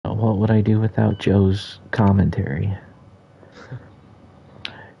what would I do without Joe's commentary?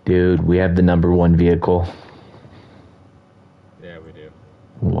 Dude, we have the #1 vehicle. Yeah, we do.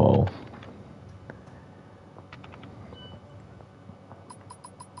 Whoa.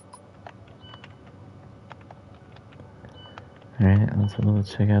 Alright,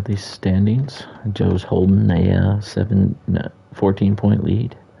 let's check out these standings. Joe's holding a 14-point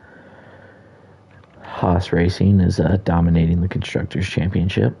lead. Haas Racing is dominating the Constructors'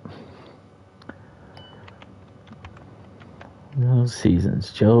 Championship. Those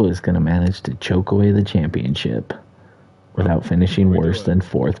seasons, Joe is going to manage to choke away the championship without finishing worse than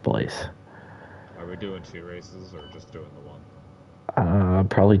 4th place. Are we doing 2 races or just doing the 1?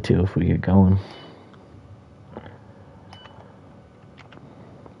 Probably 2 if we get going. Alright.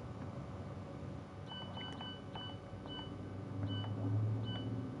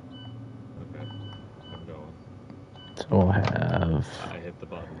 Okay, I'm going. So we'll have... I hit the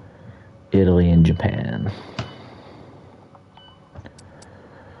button. Italy and Japan.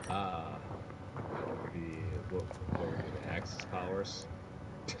 What would be the Axis powers?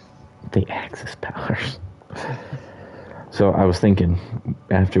 The Axis powers. So I was thinking,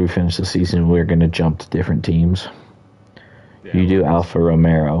 after we finish the season, we're going to jump to different teams. Yeah, you do Alfa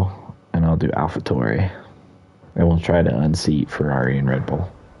Romero, and I'll do AlphaTauri. And we'll try to unseat Ferrari and Red Bull.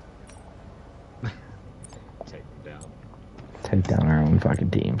 Take them down. Take down our own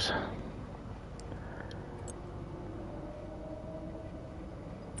fucking teams.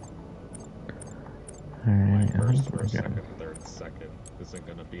 Alright, first, second, third, second isn't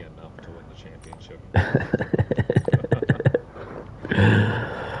going to be enough to win the championship.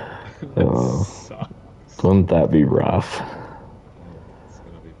 Oh, wouldn't that be rough? It's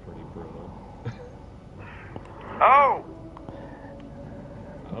going to be pretty brutal. Oh!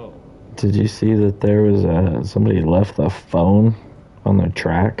 Oh. Did you see that there was somebody left the phone on the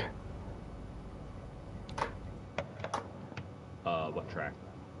track? What track?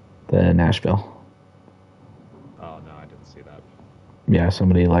 The Nashville. Oh, no, I didn't see that. Yeah,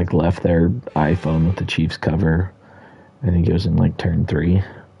 somebody left their iPhone with the Chiefs cover. I think it was in turn 3,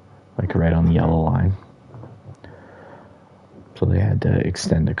 right on the yellow line. So they had to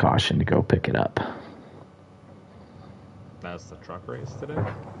extend a caution to go pick it up. That's the truck race today?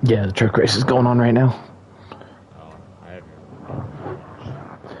 Yeah, the truck race is going on right now. Oh,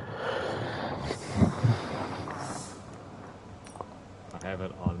 I have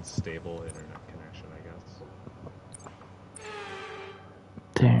an unstable internet connection, I guess.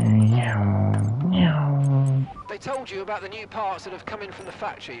 They told you about the new parts that have come in from the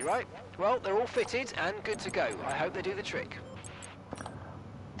factory, right? Well, they're all fitted and good to go. I hope they do the trick.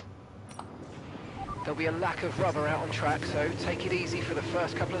 There'll be a lack of rubber out on track, so take it easy for the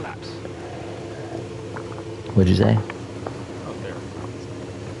first couple of laps. What'd you say? Oh, there.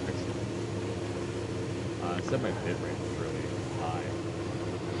 I said my bit rate was really high.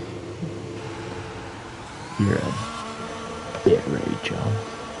 You're a bit rate, Joe.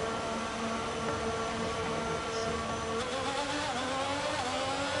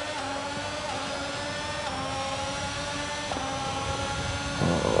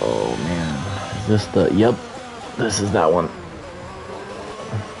 Oh, man. Is this the... Yep. This is that one.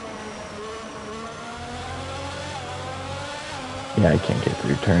 Yeah, I can't get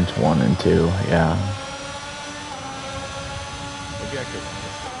through turns 1 and 2. Yeah. Maybe I could.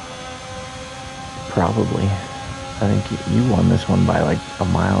 Probably. I think you won this one by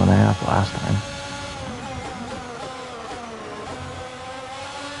 1.5 miles last time.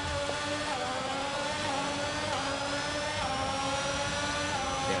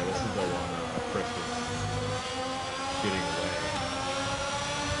 Yeah, this is the one Chris was getting away.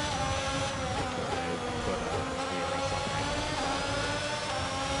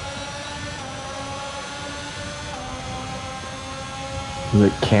 Was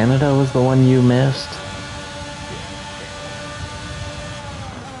it Canada was the one you missed?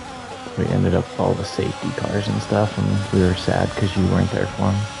 We ended up with all the safety cars and stuff, and we were sad because you weren't there for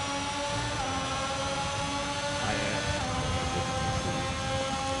them.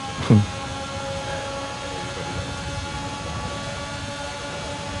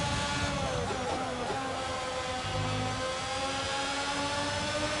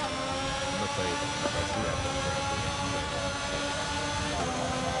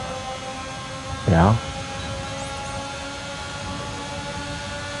 Yeah?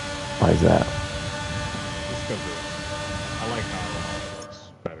 Why is that? Just because I like how it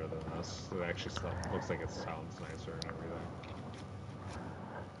looks better than this. It actually looks like it sounds nicer and everything.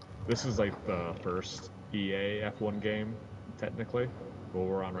 This is the first EA F1 game, technically, what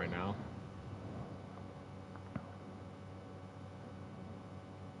we're on right now.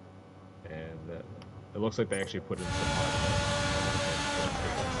 it. It looks like they actually put in some hard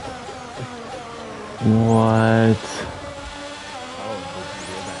What? Oh, did you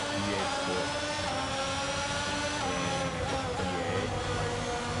hear that? EA Sports and EA,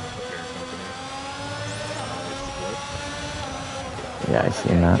 the parent company, they split. Yeah, I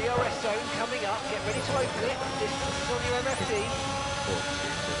seen that. DRS zone coming up. Get ready to open it. Distance is on your MFD. Sports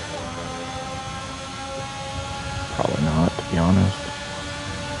games are gonna look better. Probably not, to be honest.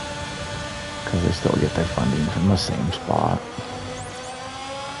 Because they still get their funding from the same spot.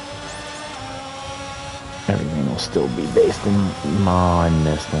 Everything will still be based in... Oh, I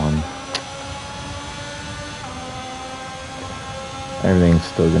missed one. Everything's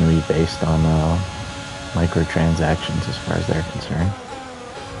still going to be based on microtransactions as far as they're concerned.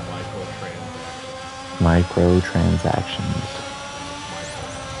 Microtransactions.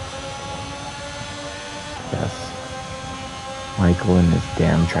 Yes. Michael and his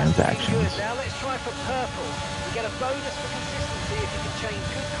damn transactions. Now let's try for purple. You get a bonus for consistency if you can chain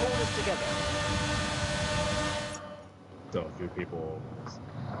good corners together. So a few people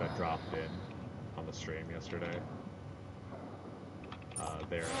that dropped in on the stream yesterday.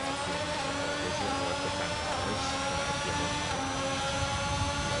 They're asking, is it worth the $10? And I give them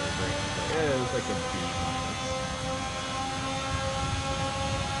another grade. Yeah, it was like a B minus.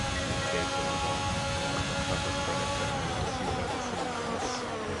 In case it was on tougher credits, and I will see what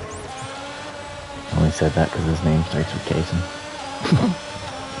I only said that because his name starts with Kason.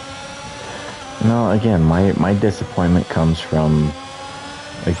 No, again, my disappointment comes from,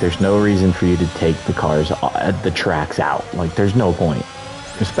 like, there's no reason for you to take the cars, the tracks out. Like, there's no point.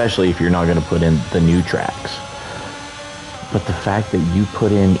 Especially if you're not going to put in the new tracks. But the fact that you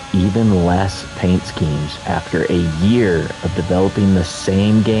put in even less paint schemes after a year of developing the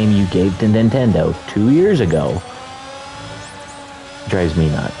same game you gave to Nintendo 2 years ago drives me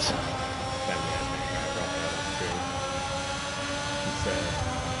nuts.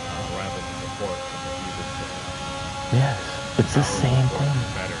 Yes, it's the same thing.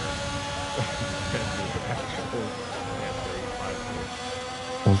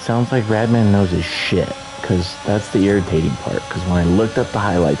 Well, it sounds like Radman knows his shit, because that's the irritating part, because when I looked up the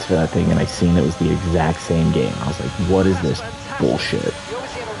highlights for that thing and I seen it was the exact same game, I was like, what is this bullshit? You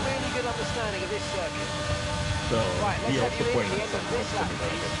obviously have a really good understanding of this circuit. So, Right, he let's also have you in pointed the end of something this else to lap, me that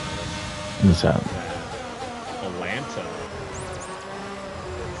I please. didn't What's notice. up? That Atlanta,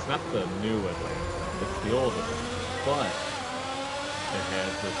 it's not the new Atlanta, it's the old Atlanta, but it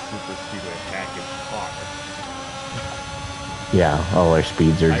has the Super Speedway package car. Yeah, all our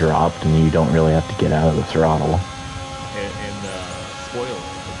speeds are dropped and you don't really have to get out of the throttle. And spoilers as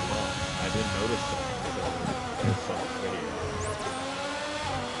well. I didn't notice that until I saw the video.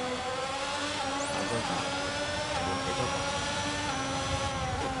 I was like, oh, I didn't pick up on that.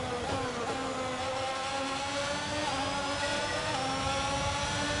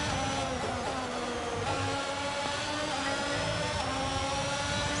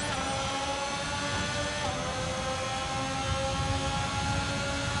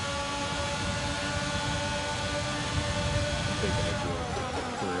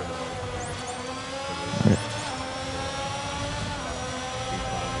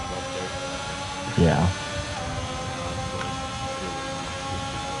 Yeah.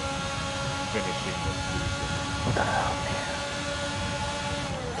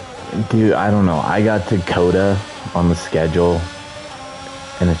 Dude, I don't know. I got to Coda on the schedule,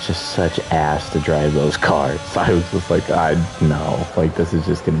 and it's just such ass to drive those cars. I was just like, no, like, this is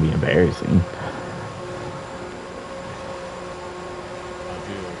just going to be embarrassing. I'll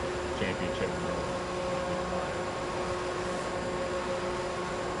do championship mode.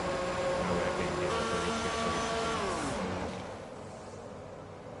 That way I can get 36 races.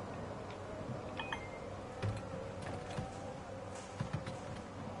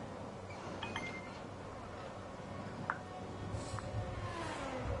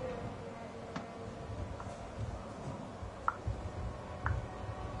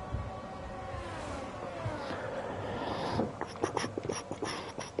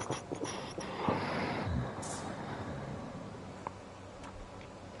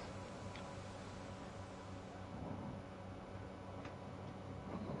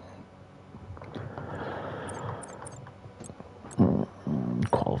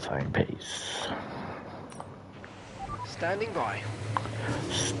 Qualifying pace. Standing by.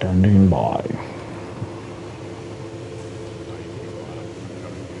 Standing by.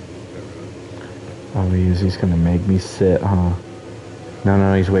 Oh, he's gonna make me sit, huh?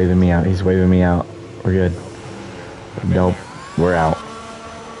 No, he's waving me out. He's waving me out. We're good. Nope, we're out.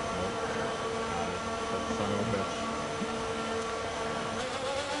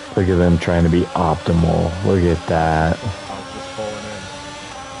 Look at them trying to be optimal. Look at that. I was just pulling in.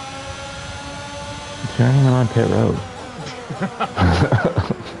 You're not even on pit road.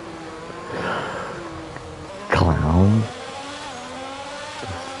 Clown.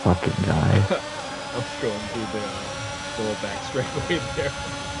 Fucking guy. I'm going through the little back straightaway there.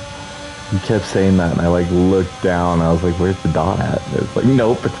 You kept saying that, and I like looked down. I was like, "Where's the dot at?" And it's like,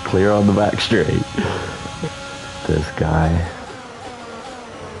 "Nope, it's clear on the back straight." This guy.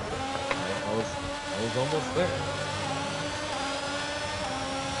 I was almost there.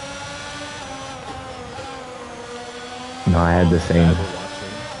 No, I had the same. The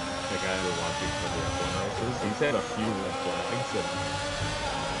guy we're watching for the F1 races, he's had a few red flags, and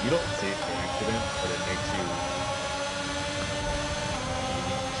you don't see it for accident, but it makes you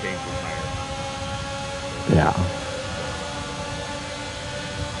change your tire. Yeah.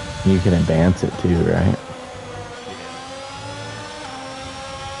 You can advance it too, right?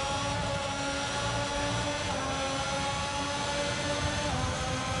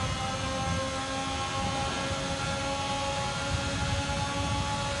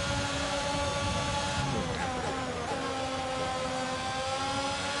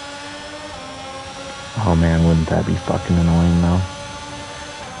 Oh man, wouldn't that be fucking annoying though?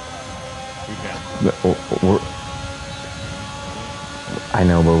 I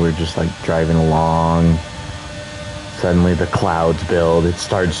know, but we're just like driving along. Suddenly the clouds build, it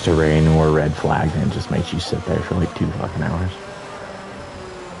starts to rain, and we're red flagged, and it just makes you sit there for like 2 fucking hours.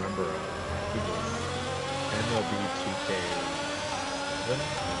 I remember MLB 2K7 and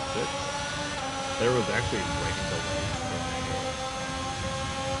 6. There was actually rain delays in that game.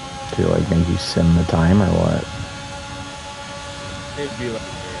 To like make you sim the time or what? It'd be like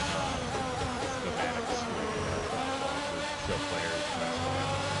schematics show players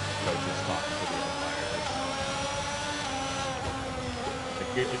coaches talking to the umpires. It's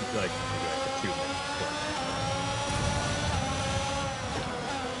like maybe like a 2-minute clip.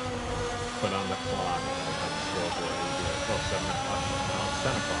 But on the clock, on the scoreboard, it would be like, oh, 7 o'clock. Now it's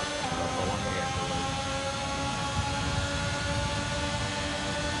 10 o'clock. That's how long we have to wait.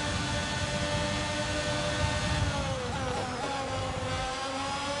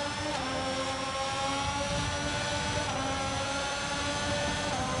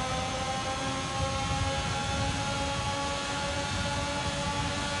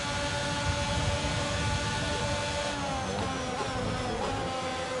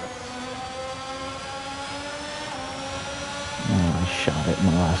 Shot it in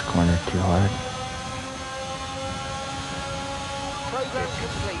the last corner too hard. Program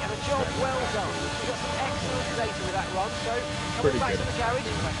complete and a job well done. You got some excellent data with that run, so come on back to the garage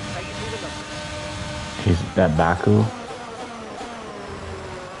and I can take you through the numbers. He's that Baku.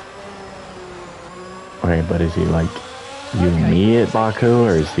 Wait, but is he like you and me at Baku,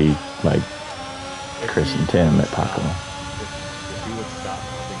 or is he like Chris and Tim at Baku? If he would stop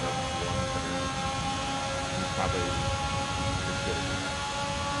moving up one turn, he's probably as good as that.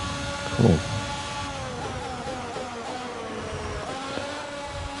 Cool.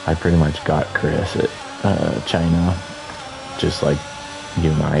 I pretty much got Chris at China, just like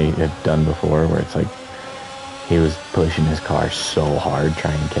you and I have done before, where it's like he was pushing his car so hard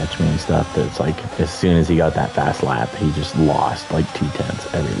trying to catch me and stuff that it's like as soon as he got that fast lap, he just lost like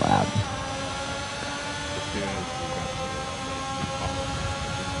 2/10 every lap.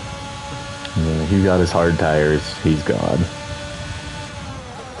 Yeah, he got his hard tires, he's gone.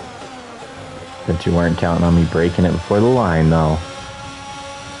 But you weren't counting on me breaking it before the line, though.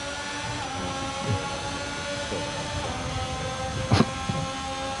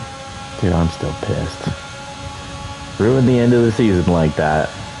 Dude, I'm still pissed. Ruined the end of the season like that.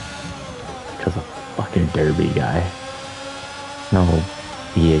 Because of fucking Derby guy. No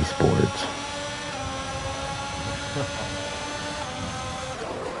EA Sports.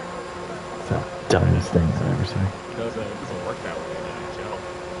 It's the dumbest thing I've ever seen. It doesn't work that way in NHL.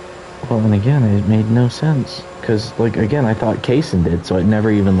 Well, and again, it made no sense. Because, like, again, I thought Kaysen did, so it never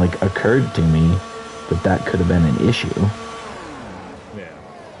even, like, occurred to me that that could have been an issue.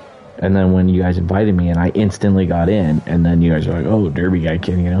 And then when you guys invited me and I instantly got in, and then you guys were like, oh, Derby guy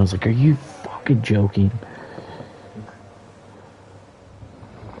kidding. And I was like, are you fucking joking?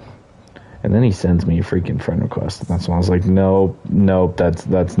 And then he sends me a freaking friend request. And that's when I was like, nope,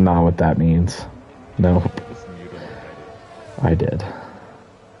 that's not what that means. Nope. I did.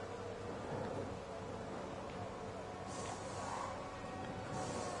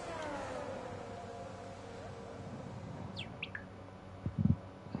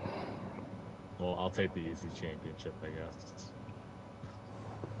 Well, I'll take the easy championship, I guess.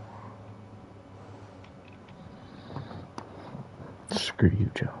 Screw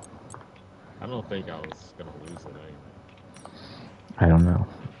you, Joe. I don't think I was gonna lose it anyway. I don't know.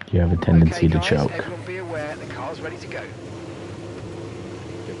 You have a tendency Okay, to guys, choke. everyone be aware, the car's ready to go.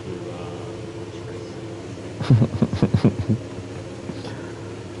 Get through,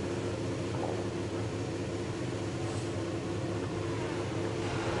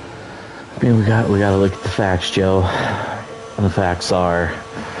 I mean, we gotta look at the facts, Joe. And the facts are,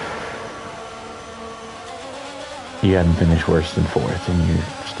 you hadn't finished worse than fourth, and you're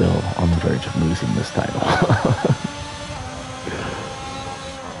still on the verge of losing this title.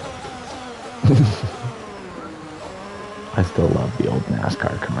 I still love the old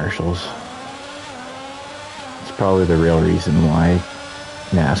NASCAR commercials. It's probably the real reason why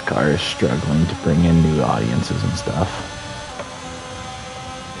NASCAR is struggling to bring in new audiences and stuff.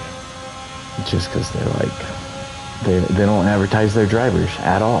 Just because they're like, they don't advertise their drivers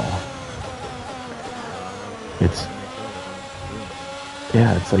at all.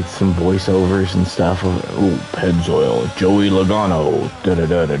 It's like some voiceovers and stuff. Oh, Pennzoil, Joey Logano, da da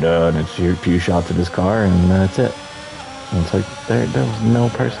da da da, and it's a few shots of his car, and that's it. And it's like there was no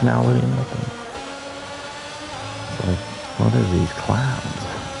personality, nothing. It's like, what are these clowns?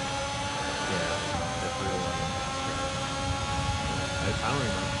 I don't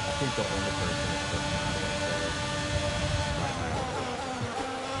remember. I think the only person that's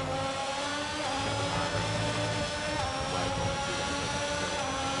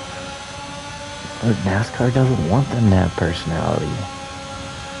But NASCAR doesn't want them to have personality.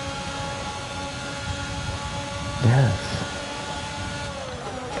 Yes.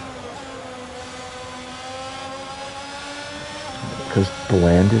 Because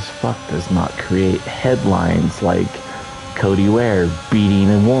bland as fuck does not create headlines like Cody Ware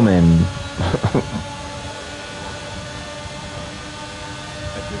beating a woman. I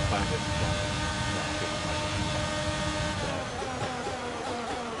did find it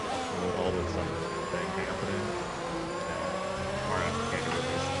all of a sudden thing happening, RF can't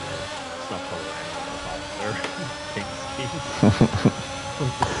release stuff around the top of their pink schemes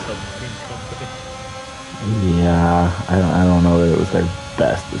with the submarine company. Yeah, I don't know that it was their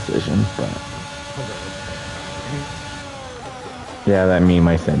best decision, but yeah, that meme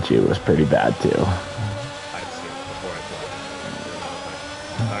I sent you was pretty bad too. I've seen it before I saw it.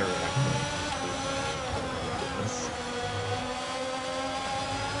 I really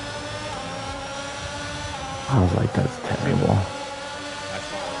I was like, that's terrible.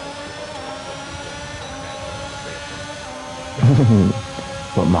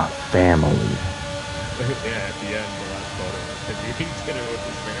 But my family. Yeah, at the end, the last photo was him eating dinner with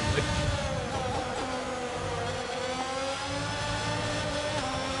his family.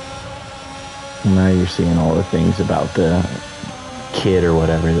 Now you're seeing all the things about the kid or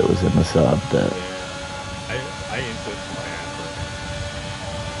whatever that was in the sub that. I insist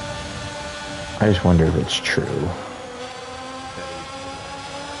I just wonder if it's true.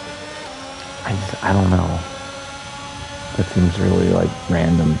 I don't know. That seems really like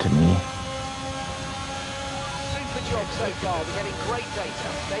random to me. Super job so far, we're getting great data.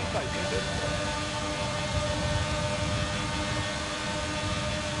 Stay focused.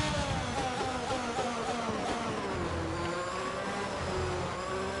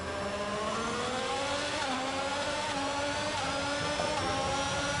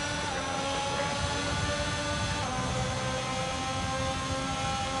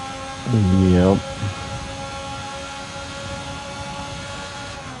 Yep.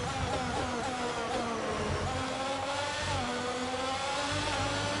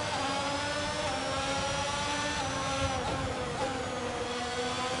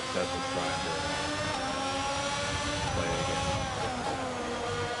 Seth was trying to play again.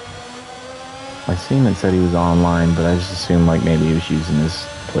 I seen it said he was online, but I just assumed like maybe he was using his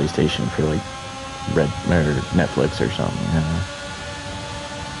PlayStation for like Red or Netflix or something. You know?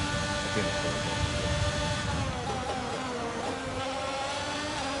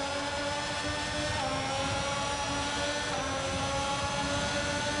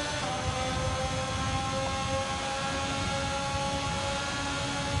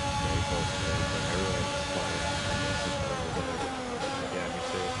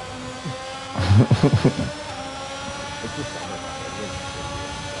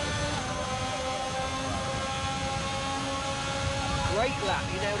 Great lap,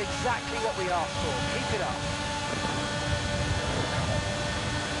 you nailed exactly what we asked for. Keep it up.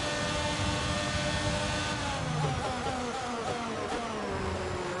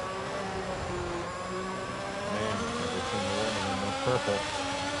 Man, every single one of them was purple.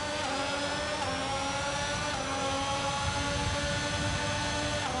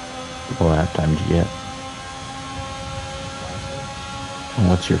 What lap time did you get?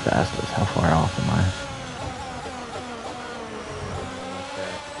 What's your fastest? How far off am I?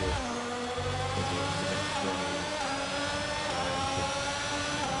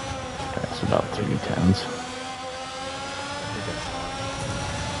 That's about 3:10s.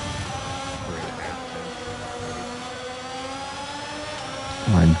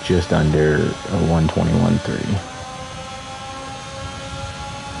 I'm just under a 1:21.3.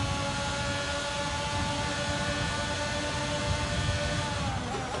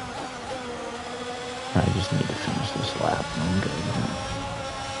 I just need to finish this lap and I'm good.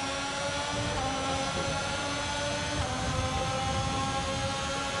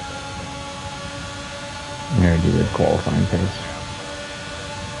 I already did qualifying pace.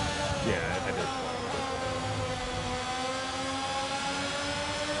 Yeah, I did.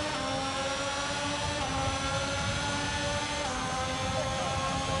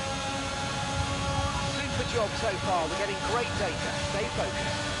 Super job so far. We're getting great data. Stay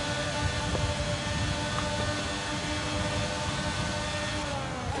focused.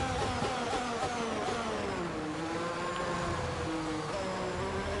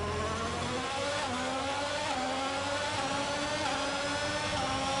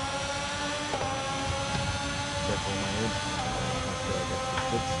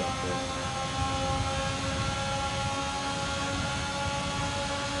 Good stuff there.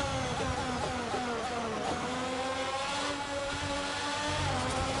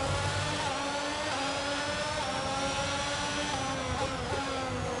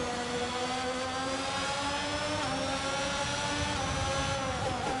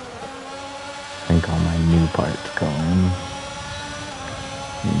 I think all my new parts go in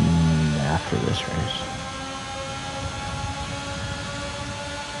after this race.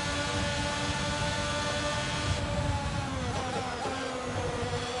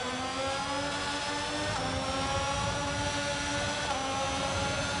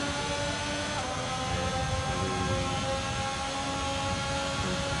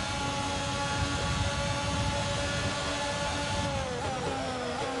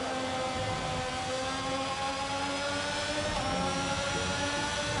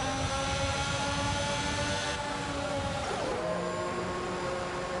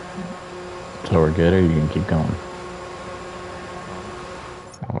 So we're good, or you can keep going?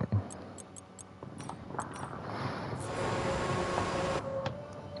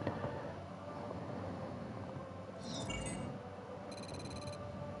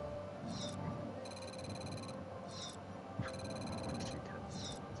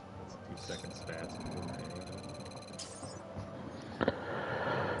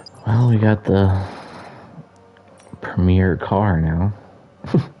 Well, we got the premier car now.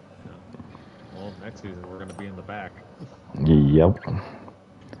 Well, next season we're going to be in the back. Yep.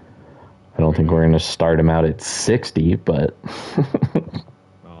 I don't think we're going to start him out at 60, but...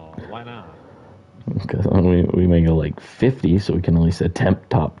 Oh, why not? Because we may go like 50, so we can at least attempt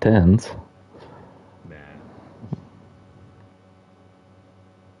top 10s. Nah.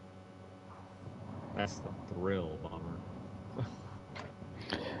 That's the thrill, Bomber.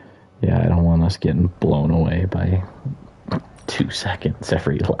 Yeah, I don't want us getting blown away by 2 seconds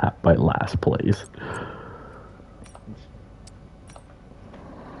every lap by last place.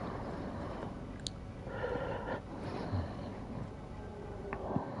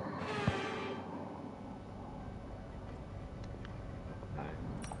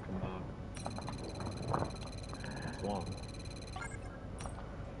 Come on. It's long.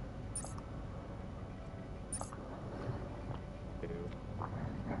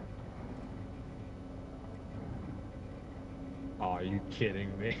 Oh, are you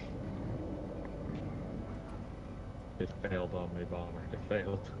kidding me? It failed on me, Bomber. It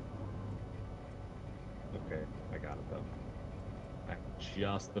failed. Okay, I got it though. I have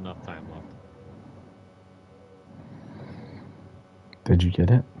just enough time left. Did you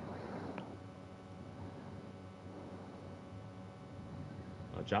get it?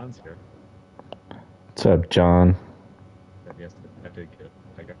 John's here. What's up, John? Yes, I did get it.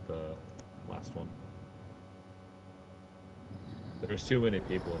 I got the last one. There's too many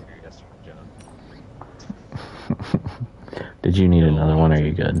people in here yesterday, John. Did you need another one, or are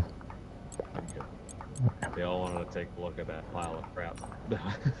you good? I'm good. They all wanted to take a look at that pile of crap.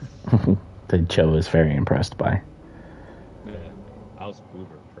 That Joe is very impressed by. Yeah, I was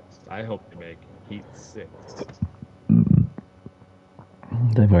uber impressed. I hope they make Heat 6.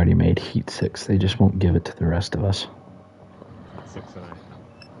 They've already made Heat 6. They just won't give it to the rest of us. 6.5.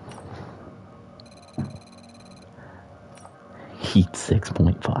 Heat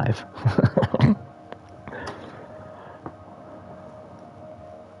 6.5.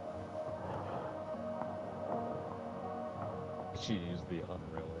 She used the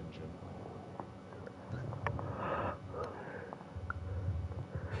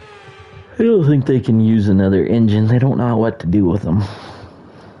don't think they can use another engine. They don't know what to do with them.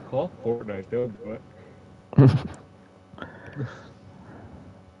 Call Fortnite, they'll do it.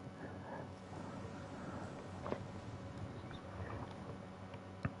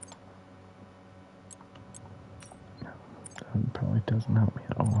 That probably doesn't help me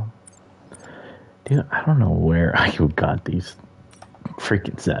at all. Dude, I don't know where I got these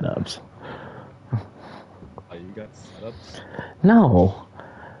freaking setups. Oh, you got setups? No.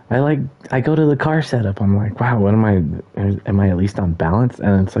 I go to the car setup. I'm like, wow, what am I at least on balance?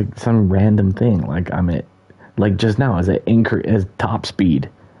 And it's like some random thing. Like I'm at, like just now as top speed.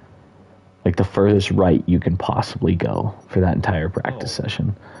 Like the furthest right you can possibly go for that entire practice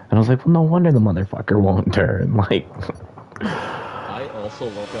session. And I was like, well, no wonder the motherfucker won't turn. Like, I also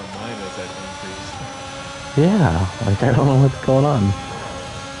look on mine as that increase. yeah, like I don't know what's going on.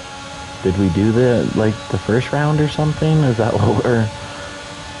 Did we do the first round or something? Is that what we're...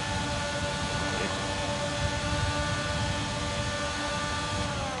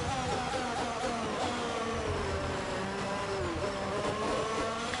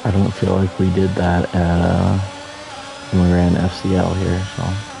 I don't feel like we did that when we ran FCL here, so... I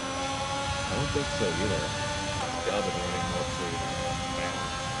don't think so either. I've been running mostly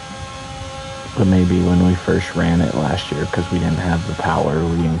But maybe when we first ran it last year, because we didn't have the power,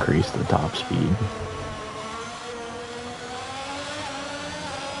 we increased the top speed.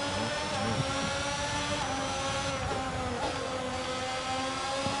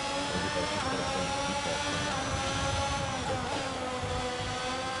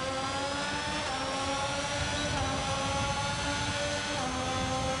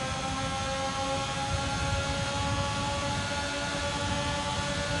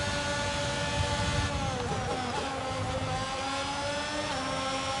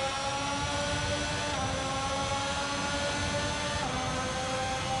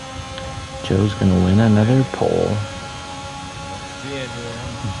 Joe's gonna win another pole.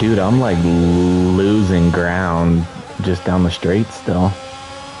 Dude, I'm like losing ground just down the straight still.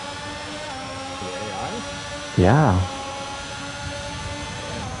 Yeah.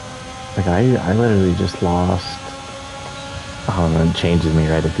 Like I literally just lost. Oh, and it changes me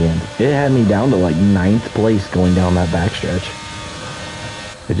right at the end. It had me down to like 9th place going down that backstretch.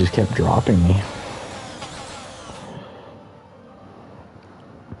 It just kept dropping me.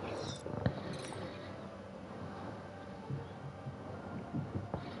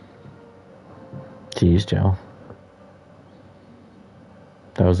 Jeez, Joe.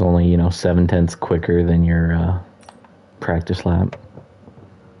 That was only, 7/10 quicker than your practice lap.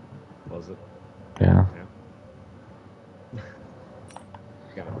 Was it? Yeah.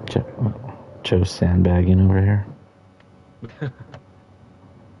 Joe's sandbagging over here.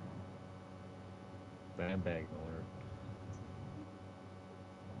 Sandbag alert.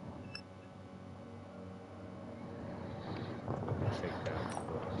 Take that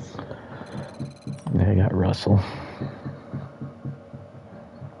for us. There you got Russell.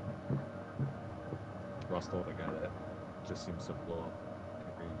 Russell, the guy that just seems to blow up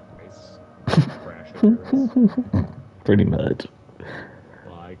every race. Crash every race. Pretty much.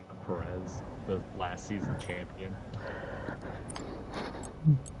 Like Perez, the last season champion.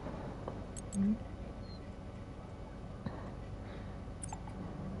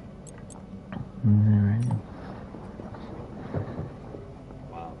 Alright.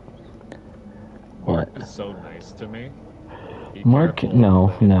 Wow. What? He's so nice to me. Mark,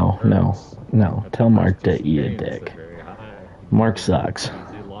 no. Tell Mark to eat a dick. Mark sucks.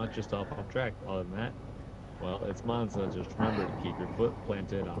 Easy launch just off track. Other than that, well, it's Monza. Just remember to keep your foot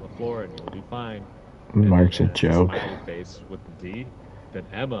planted on the floor and you'll be fine. Mark's a joke. Smiley face with the D. Then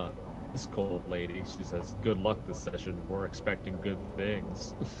Emma, this cold lady, she says, "Good luck this session. We're expecting good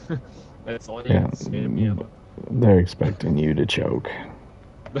things." That's all you can say to me, Emma. They're expecting you to choke.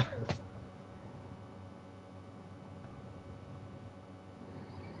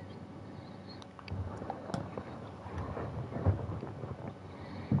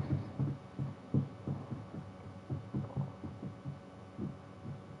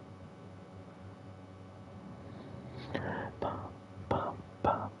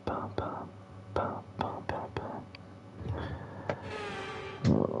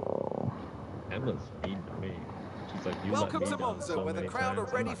 Emma's mean to me. She's like, you Welcome let me to down Monza, so where the many crowd are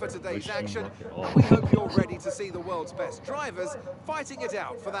times, ready I'm for not gonna today's wish you action. luck at all. And we hope you're ready to see the world's best drivers fighting it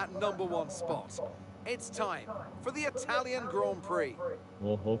out for that #1 spot. It's time for the Italian Grand Prix.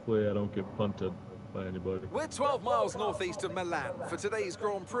 Well, hopefully I don't get punted. by anybody. We're 12 miles northeast of Milan for today's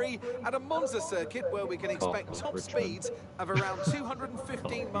Grand Prix at a Monza circuit where we can expect top speeds of around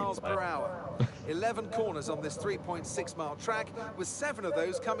 215 miles per hour. 11 corners on this 3.6-mile track, with 7 of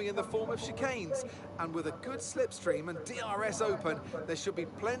those coming in the form of chicanes. And with a good slipstream and DRS open, there should be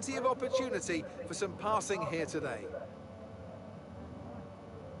plenty of opportunity for some passing here today.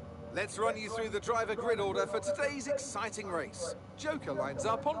 Let's run you through the driver grid order for today's exciting race. Joker lines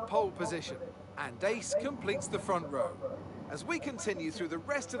up on pole position, and Ace completes the front row. As we continue through the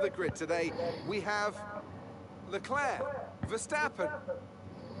rest of the grid today, we have Leclerc, Verstappen,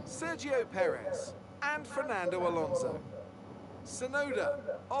 Sergio Perez, and Fernando Alonso, Tsunoda,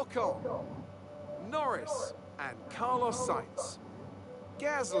 Ocon, Norris, and Carlos Sainz,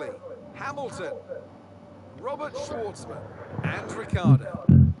 Gasly, Hamilton, Robert Schwartzman, and Ricciardo,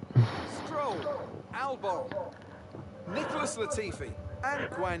 Stroll, Albon, Nicholas Latifi, and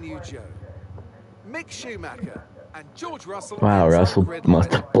Guan Yu Zhou, Mick Schumacher, and George Russell. Wow, Russell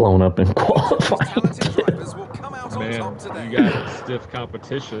must have blown up in qualifying. Talented drivers will come out on top today. You got stiff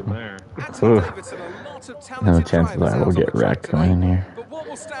competition there. No chances I will get wrecked going in here.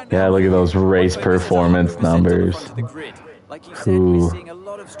 Yeah, look at those race performance numbers. Like you said, we're seeing a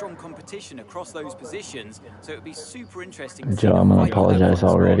lot of strong competition across those positions, so it would be super interesting to see. Joe, I'm gonna apologize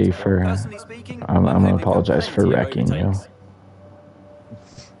already for. I'm gonna apologize for wrecking you.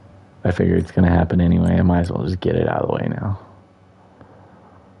 I figure it's gonna happen anyway. I might as well just get it out of the way now.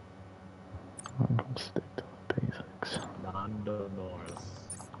 I'm gonna stick to the basics. Lando Norris.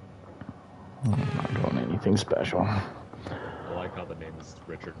 I'm not doing anything special. I like how the name is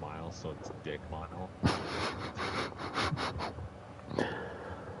Richard Miles, so it's Dick Mile.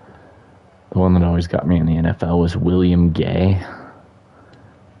 The one that always got me in the NFL was William Gay.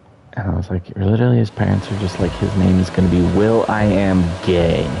 And I was like, literally his parents are just like, his name is going to be Will I Am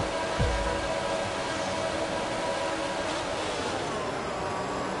Gay.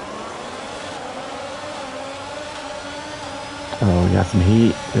 Oh, we got some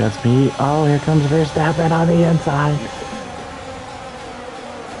heat. We got some heat. Oh, here comes Verstappen on the inside.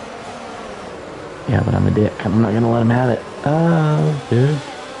 Yeah, but I'm a dick. I'm not going to let him have it. Oh, dude.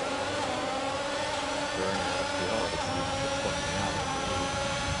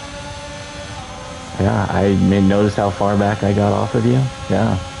 Yeah, I notice how far back I got off of you.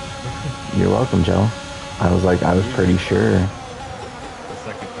 Yeah. You're welcome, Joe. I was pretty sure.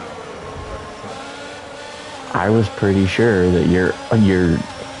 I was pretty sure that your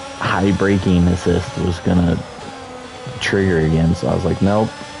high braking assist was gonna trigger again, so I was like, nope.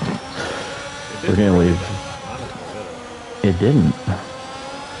 We're gonna leave. It didn't.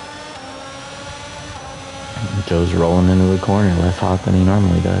 Joe's rolling into the corner less hot than he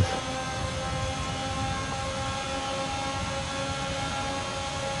normally does.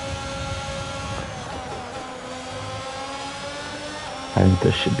 I think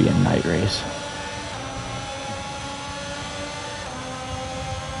this should be a night race.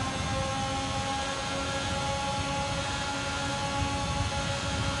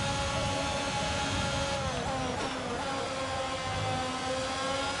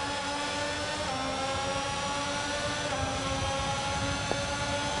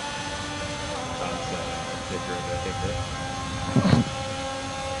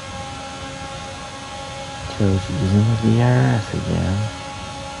 Joe's using the DRS again.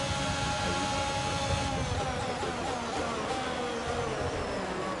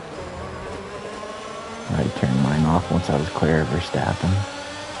 I turned mine off once I was clear of Verstappen.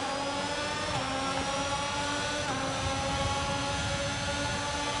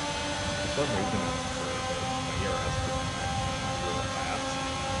 For some reason, my DRS really fast.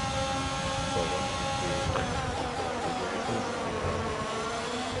 So once you do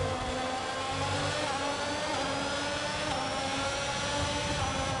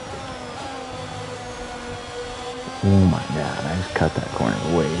Oh my god, I just cut that corner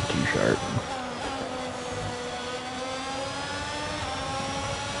way too sharp.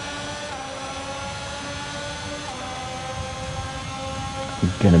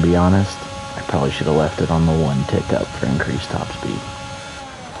 I'm gonna be honest, I probably should have left it on the 1 tick up for increased top speed.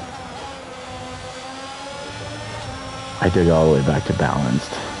 I took it all the way back to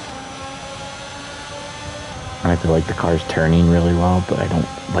balanced. I feel like the car's turning really well, but I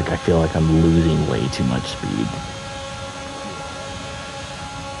feel like I'm losing way too much speed.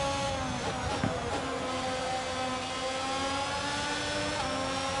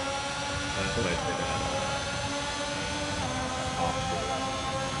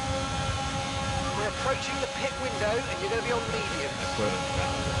 We're approaching the pit window and you're going to be on medium.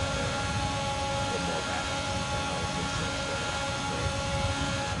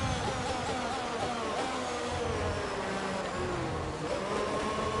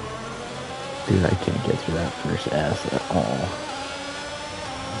 Dude, I can't get through that first S at all.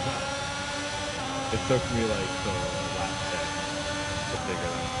 It took me like the last 10 to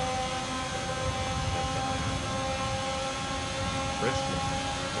figure that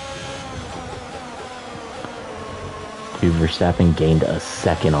out. Dude, Verstappen gained a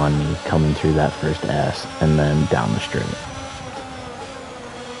second on me coming through that first S and then down the straight.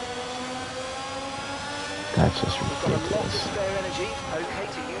 That's just ridiculous. Got a lot of spare energy. Okay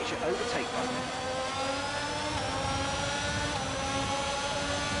to use your overtake button.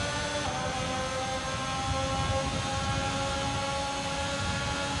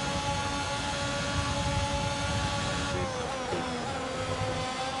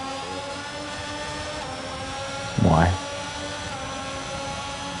 Why?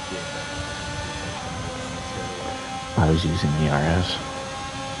 I was using the RS.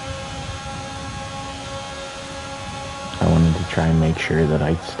 I wanted to try and make sure that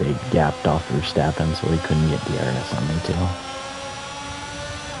I stayed gapped off Verstappen so he couldn't get DRS on me too.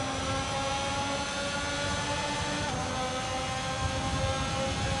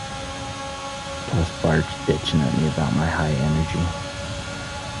 Plus Bart's bitching at me about my high energy.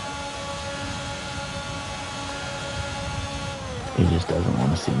 He just doesn't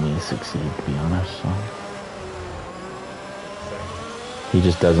want to see me succeed, to be honest. So. He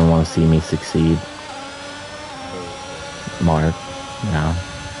just doesn't want to see me succeed. Mark, yeah.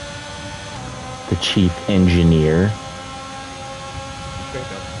 The chief engineer.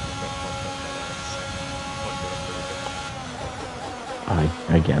 I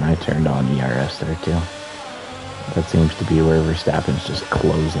turned on ERS there too. That seems to be where Verstappen's just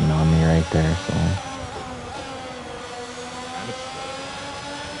closing on me right there, so.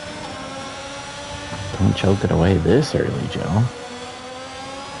 Don't choke it away this early, Joe.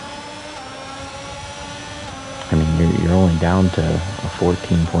 I mean, you're only down to a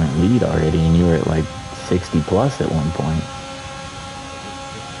 14-point lead already, and you were at like 60 plus at one point.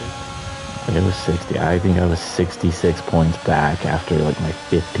 It was 60. I think I was 66 points back after like my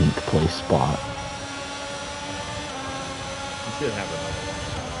 15th place spot. You should have another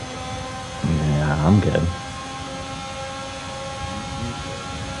one. Yeah, I'm good.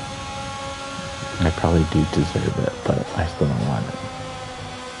 I probably do deserve it, but I still don't want it.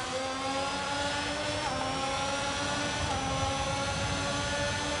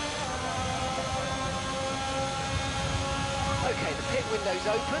 Okay, the pit window's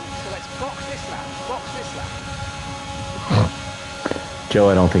open, so let's box this lap. Box this lap. Joe,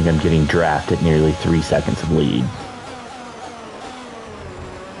 I don't think I'm getting drafted at nearly 3 seconds of lead.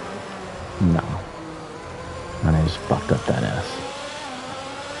 No. And I just fucked up that S.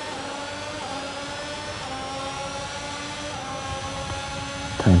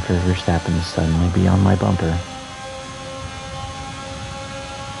 Time for Verstappen to suddenly be on my bumper.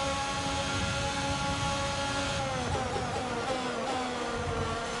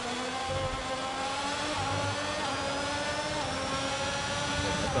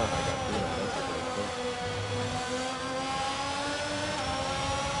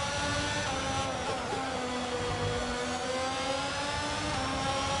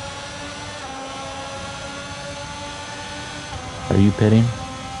 Are you pitting?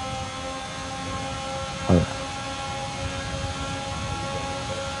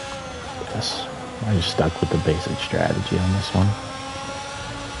 Yes. I just stuck with the basic strategy on this one.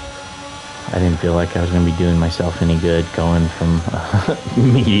 I didn't feel like I was going to be doing myself any good going from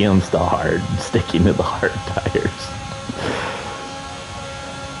mediums to hard, sticking to the hard tires.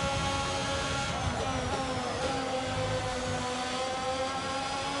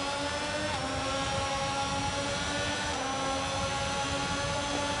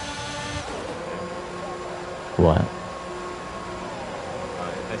 What? I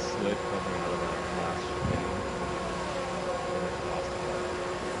slid coming out of that last chicane.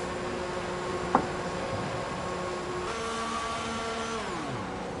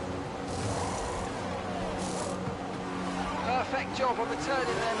 Perfect job on the turn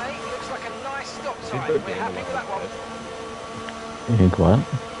in there, mate. Looks like a nice stop time. We're happy with that one. You think what?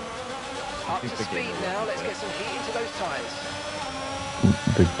 Up to speed now. Let's get some heat into those tyres.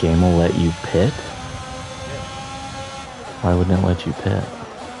 The game will let you pit? Why wouldn't it let you pit? It doesn't let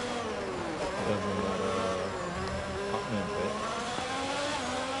Hotman pit.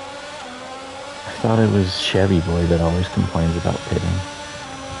 I thought it was Chevy Boy that always complains about pitting.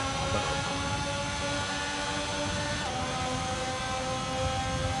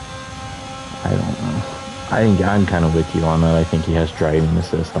 I don't know. I think I'm kind of with you on that. I think he has driving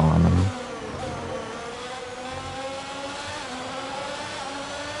assist on him.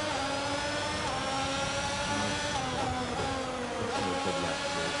 This is a good lap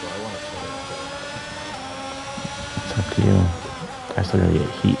too, so I want to put it to still gotta get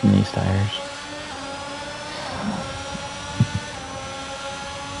heat in these tires.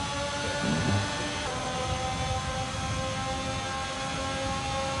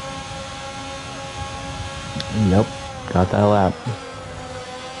 Yep, got that lap.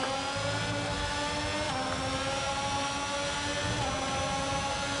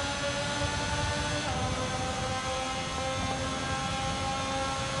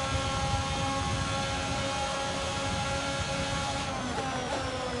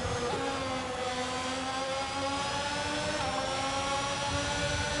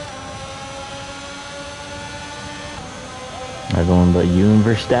 Everyone but you and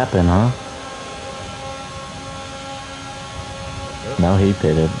Verstappen, huh? No, he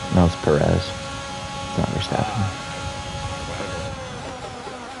pitted. No, it's Perez. It's not Verstappen.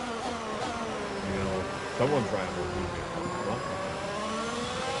 You know, someone's driving with me.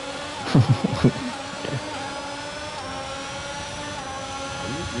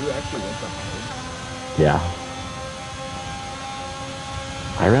 You actually went to hards? Yeah.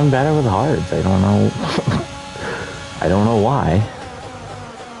 I run better with hards. I don't know. I don't know why.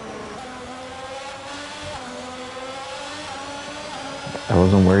 I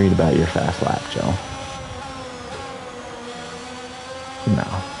wasn't worried about your fast lap, Joe. No.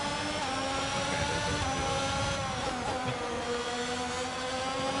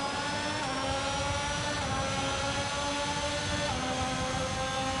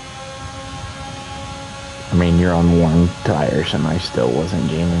 I mean, you're on warm tires, and I still wasn't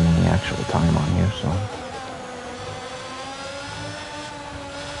gaining any actual time on you, so.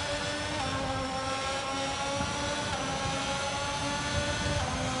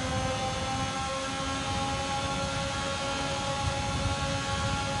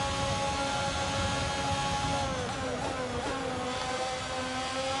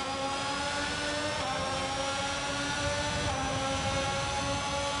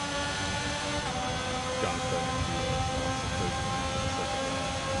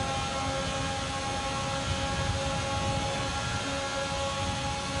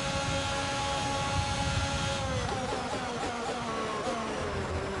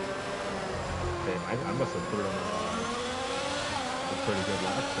 I must have put it on a pretty good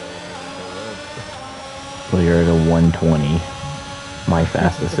lap so Well, you're at a 120. My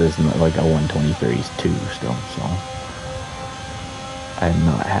fastest is like a 123's 2 still, so I have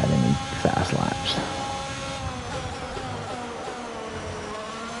not had any fast laps.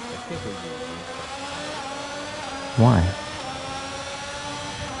 Why?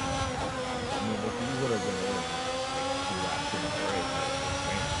 I mean, if you would have been in like 2 laps in the race,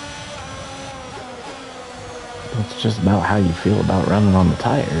 It's just about how you feel about running on the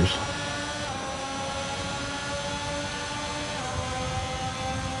tires.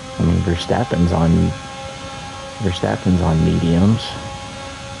 I mean, Verstappen's on mediums,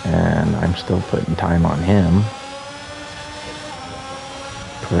 and I'm still putting time on him.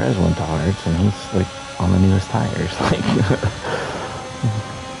 Perez went to hards, and he's like on the newest tires. Like,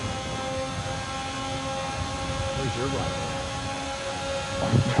 where's your rival?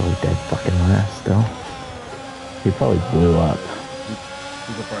 he's probably dead fucking last still. He probably blew up.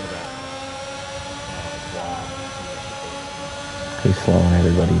 He's a part of that squad. He's slowing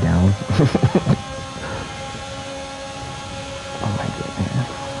everybody down. Oh my goodness.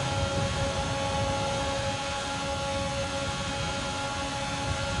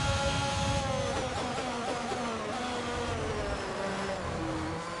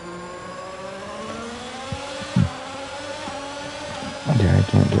 Yeah, I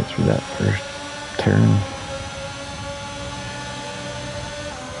can't get through that first turn.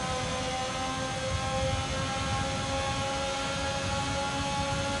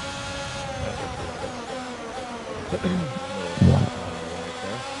 What?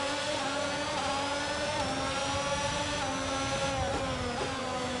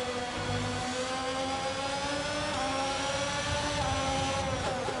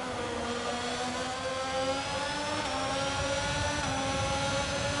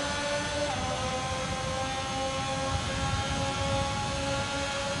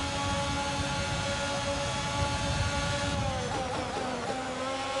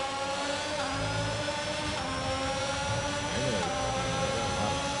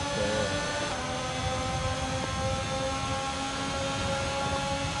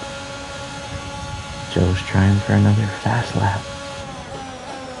 Joe's trying for another fast lap.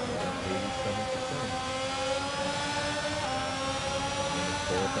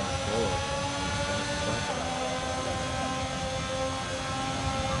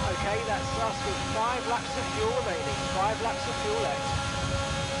 Okay, that's us with 5 laps of fuel remaining. 5 laps of fuel left.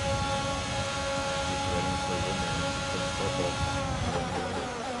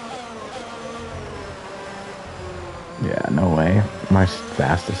 Yeah, no way. My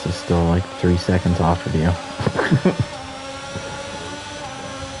fastest is still like 3 seconds off of you.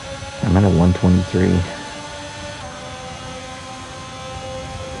 I'm at a 123.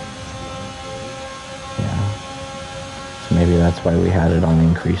 Yeah. So maybe that's why we had it on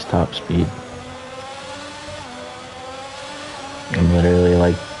increased top speed. I'm literally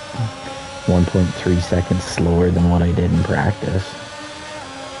like 1.3 seconds slower than what I did in practice.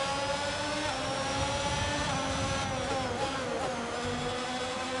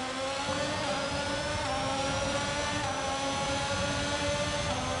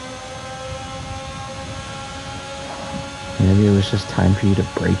 Maybe it was just time for you to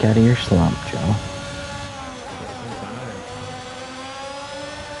break out of your slump, Joe.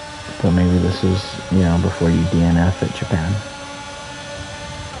 But maybe this is, you know, before you DNF at Japan.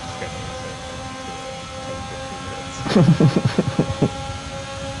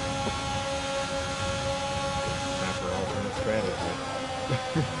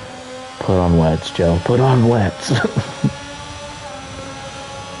 Put on wets, Joe. Put on wets. I don't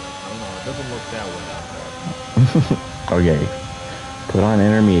know. It doesn't look that wet out there. Okay. Put on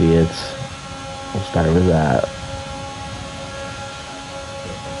intermediates. We'll start with that.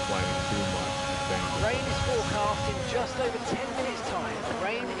 Rain is forecast in just over 10 minutes' time.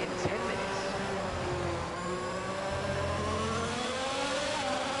 Rain in 10 minutes.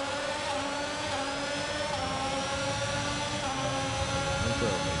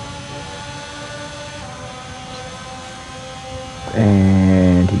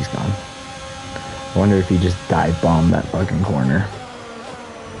 And he's gone. I wonder if he just dive bombed that fucking corner.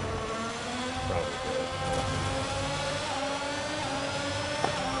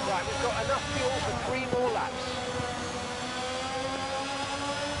 Right, we've got enough fuel for 3 more laps.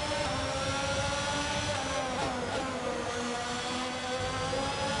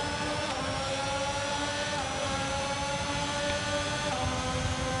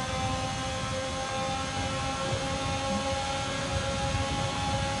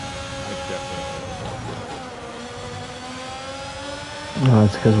 No,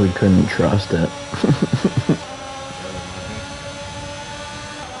 it's because we couldn't trust it.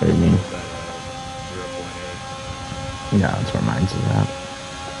 What do you mean? Yeah, that's where mine's is at.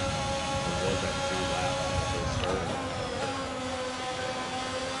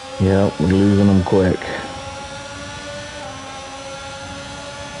 Yep, we're losing them quick.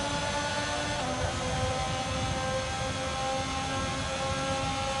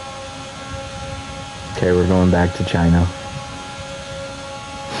 Okay, we're going back to China.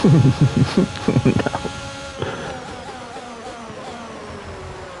 No.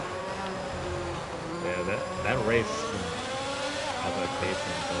 Yeah, that race, I was like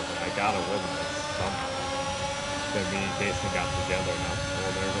Jason, so I gotta win this somehow. Then me and Jason got together, and I was,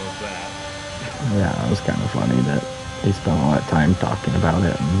 well, there goes that. Yeah, it was kind of funny that he spent all that time talking about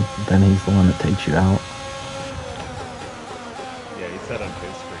it, and then he's the one that takes you out. Yeah, he said on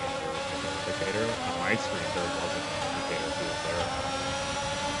his screen there was like an indicator. On my screen, there wasn't an indicator who was there.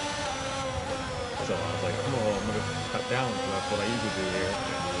 So I was like, oh, I'm gonna cut down because that's what I usually do here, and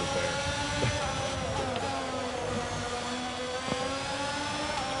he was there.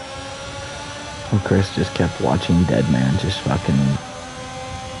 And Chris just kept watching Deadman just fucking,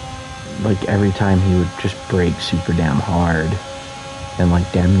 like every time he would just brake super damn hard and like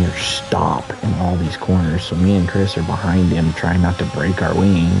damn near stop in all these corners. So me and Chris are behind him trying not to break our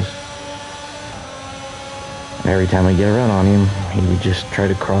wings. And every time I get a run on him, he would just try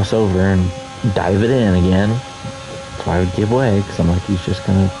to cross over and dive it in again. So I would give way because I'm like, he's just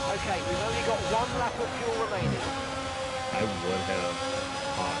gonna. Okay, we've only got 1 lap of fuel remaining. I would have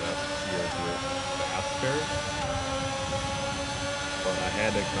caught up your group faster, but I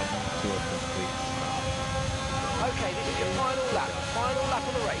had to come to a complete stop. Okay, this is your final lap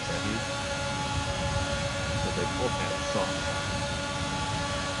of the race. So they both had some.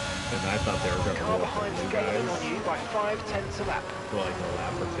 And I thought they were going to Car roll behind through you gaining guys on you by 5/10 a lap. for like a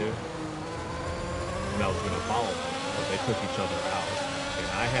lap or two. And I was going to follow them, but they took each other out. And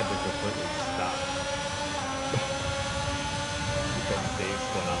I had to completely stop. Because Dave's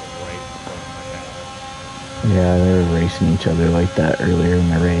went on right in front of my head. Yeah, they were racing each other like that earlier in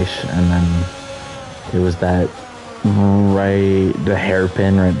the race, and then it was that the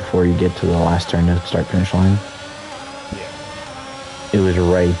hairpin right before you get to the last turn to start finish line. Yeah. It was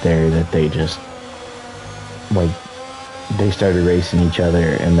right there that they just, like, they started racing each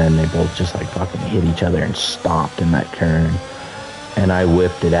other, and then they both just, like, fucking hit each other and stopped in that turn. And I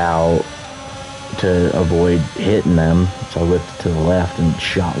whipped it out to avoid hitting them, so I whipped it to the left and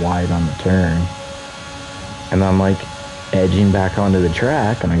shot wide on the turn. And I'm like, edging back onto the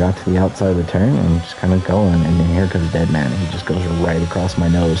track, and I got to the outside of the turn and just kind of going, and then here comes Deadman, and he just goes right across my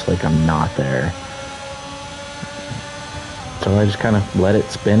nose like I'm not there. So I just kind of let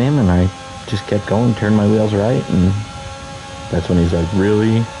it spin him, and I just kept going, turned my wheels right, and that's when he's like,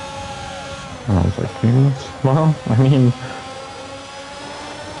 really? And I was like, well, I mean,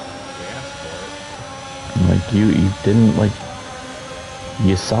 like, you didn't, like,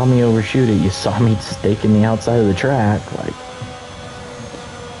 you saw me overshoot it, you saw me staking the outside of the track, like,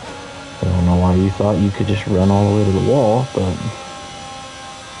 I don't know why you thought you could just run all the way to the wall, but...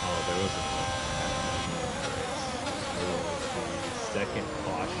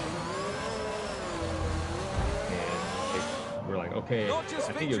 Okay, I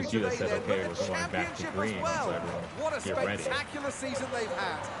think it was you that said, okay, we're going back to green, so everyone get ready. Season they've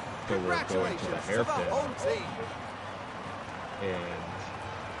had. So we're going to the hairpin, and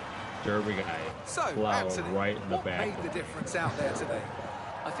Derby guy plowed right in the back. What made the difference out there today?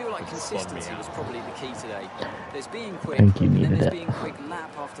 I feel like consistency was probably the key today. There's being quick, and then there's being quick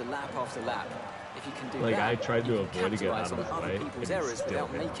lap after lap after lap. If you can do like that, I tried to avoid getting out of on his other way, people's errors without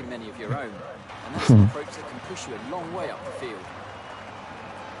hit. making many of your own. And that's an approach that can push you a long way up the field.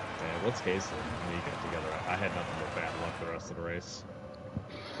 Man, once Case and me got together, I had nothing but bad luck the rest of the race.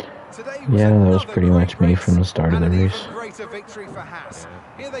 Yeah, that was pretty much me from the start of the race. Greater victory for Haas.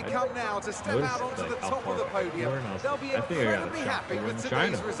 Here they come now to step out onto the top of the podium. They'll be incredibly happy with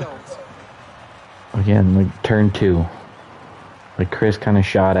today's results. Again, like turn 2. Like Chris kind of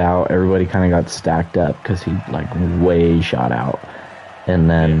shot out. Everybody kind of got stacked up because he like way shot out. And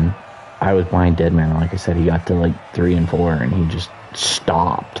then I was behind Deadman. Like I said, he got to like 3 and 4 and he just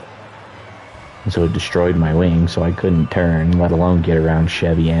stopped. And so it destroyed my wing, so I couldn't turn, let alone get around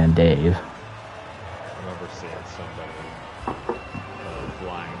Chevy and Dave. I remember seeing somebody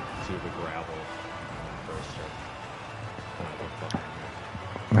flying to the gravel first turn.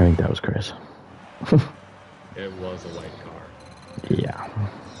 I think that was Chris. It was a white car. Yeah.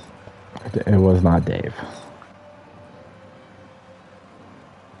 It was not Dave.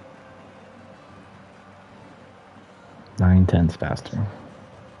 Nine tenths faster.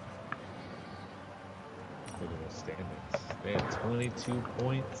 They had 22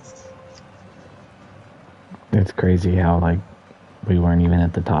 points. It's crazy how, like, we weren't even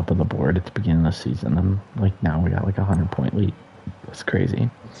at the top of the board at the beginning of the season. And, like, now we got, like, a 100-point lead. It's crazy.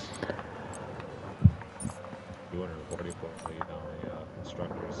 240-point lead on the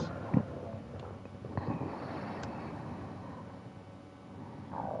constructors.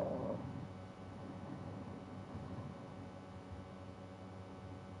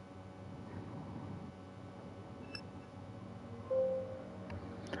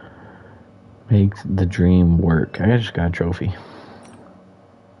 Makes the dream work. I just got a trophy.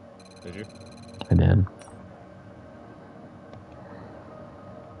 Did you? I did.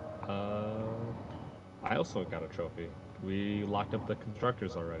 I also got a trophy. We locked up the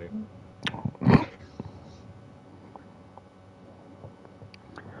constructors already.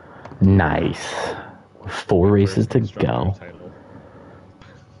 Nice. 4 races to go. Title.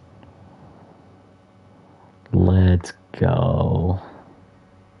 Let's go.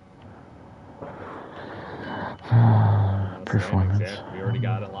 Performance. Yeah, we already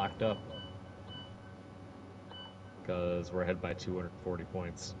got it locked up. Because we're ahead by 240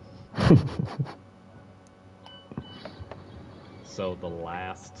 points. So the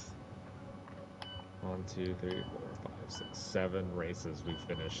last 1, 2, 3, 4, 5, 6, 7 races we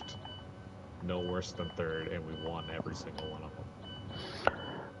finished no worse than 3rd, and we won every single one of them.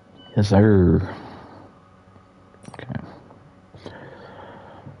 Yes, sir. Okay.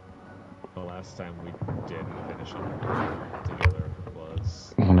 The last time we did finish together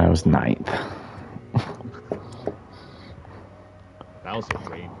was when I was 9th. That was a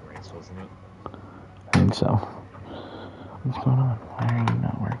rain race, wasn't it? I think so. What's going on? Why are you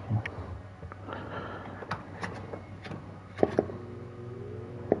not working?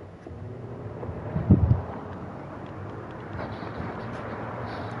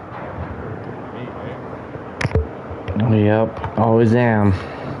 Yep, always am.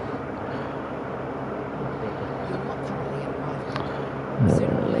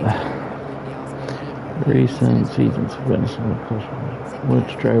 Recent seasons of finishing.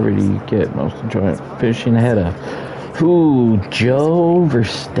 Which driver do you get most enjoyment finishing ahead of? Ooh, Joe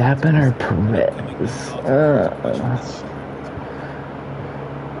Verstappen or Perez? I'm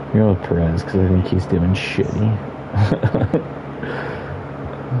going with Perez because I think he's doing shitty.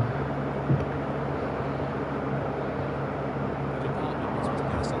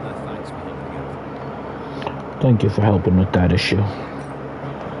 Thank you for helping with that issue.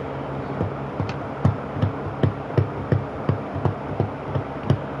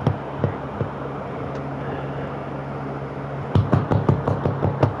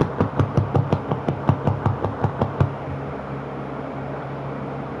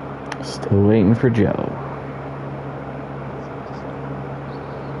 waiting for Joe.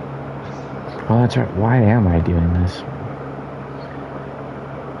 Oh, that's right. Why am I doing this?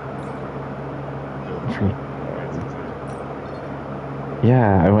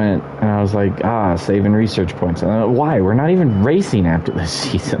 Yeah, I went and I was like, saving research points. And why? We're not even racing after this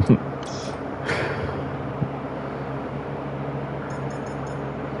season.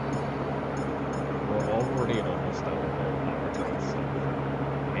 We're already almost done with all powertrain stuff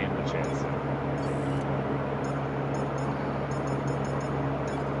and the chassis.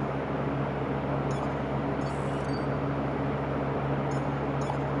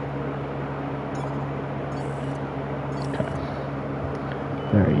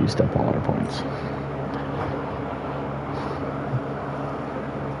 I already used up all our points.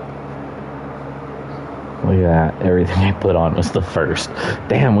 Look at that. Everything I put on was the first.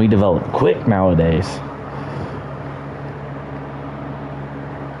 Damn, we develop quick nowadays.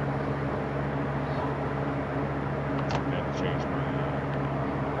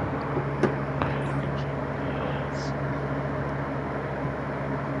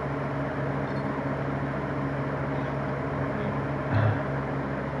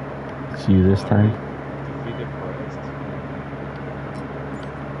 It's you this time?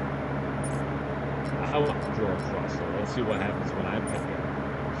 I want George Russell. Let's see what happens when I pick him.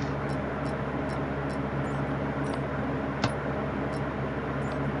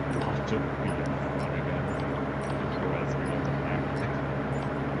 Watch him be fun again. Perez be able to act.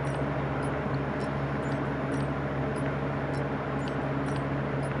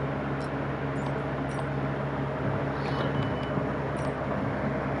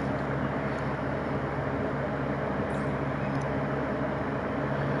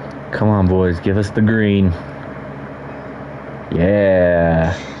 Come on, boys. Give us the green.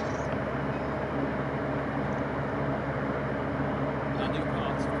 Yeah.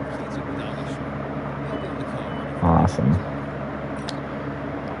 Awesome.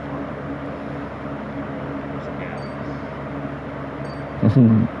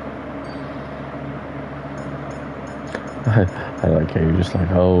 I like how you're just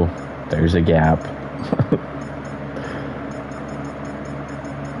like, oh, there's a gap.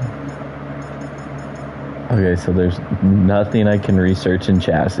 Okay, so there's nothing I can research in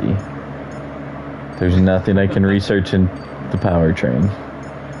chassis. There's nothing I can research in the powertrain.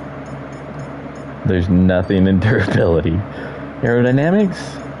 There's nothing in durability. Aerodynamics?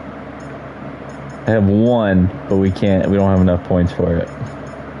 I have one, but we don't have enough points for it.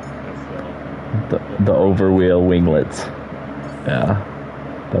 The overwheel winglets.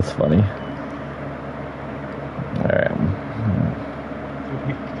 Yeah, that's funny.